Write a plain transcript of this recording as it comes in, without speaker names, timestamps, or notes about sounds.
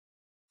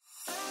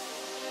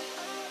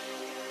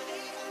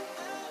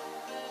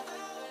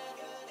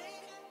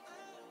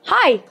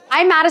Hi,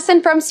 I'm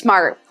Madison from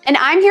Smart, and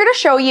I'm here to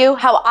show you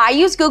how I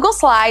use Google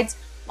Slides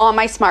on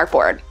my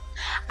smartboard.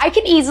 I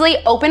can easily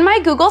open my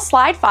Google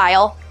Slide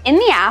file in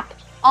the app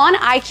on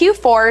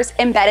iQ4's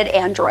embedded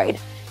Android.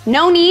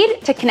 No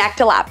need to connect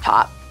a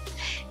laptop.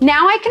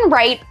 Now I can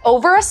write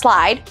over a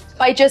slide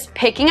by just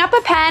picking up a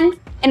pen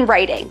and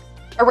writing,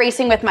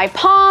 erasing with my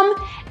palm,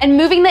 and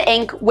moving the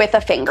ink with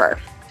a finger.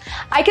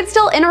 I can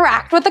still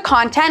interact with the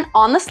content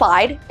on the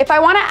slide if I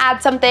want to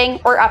add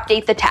something or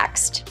update the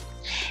text.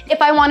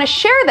 If I want to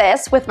share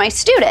this with my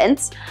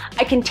students,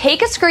 I can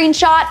take a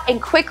screenshot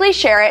and quickly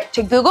share it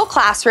to Google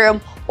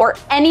Classroom or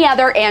any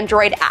other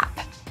Android app.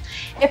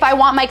 If I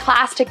want my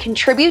class to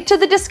contribute to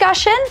the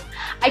discussion,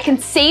 I can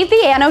save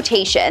the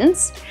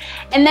annotations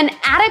and then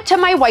add it to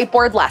my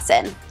whiteboard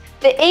lesson.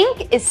 The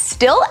ink is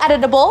still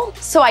editable,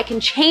 so I can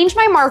change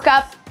my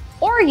markup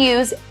or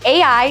use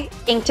AI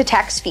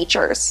ink-to-text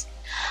features.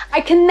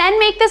 I can then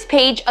make this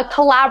page a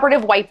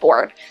collaborative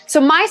whiteboard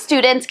so my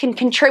students can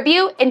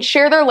contribute and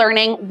share their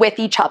learning with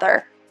each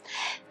other.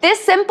 This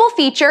simple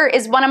feature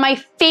is one of my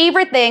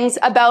favorite things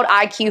about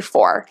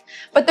iQ4,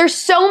 but there's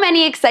so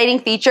many exciting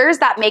features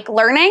that make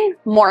learning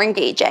more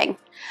engaging.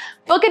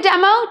 Book a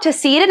demo to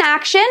see it in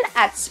action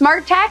at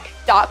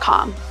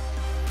smarttech.com.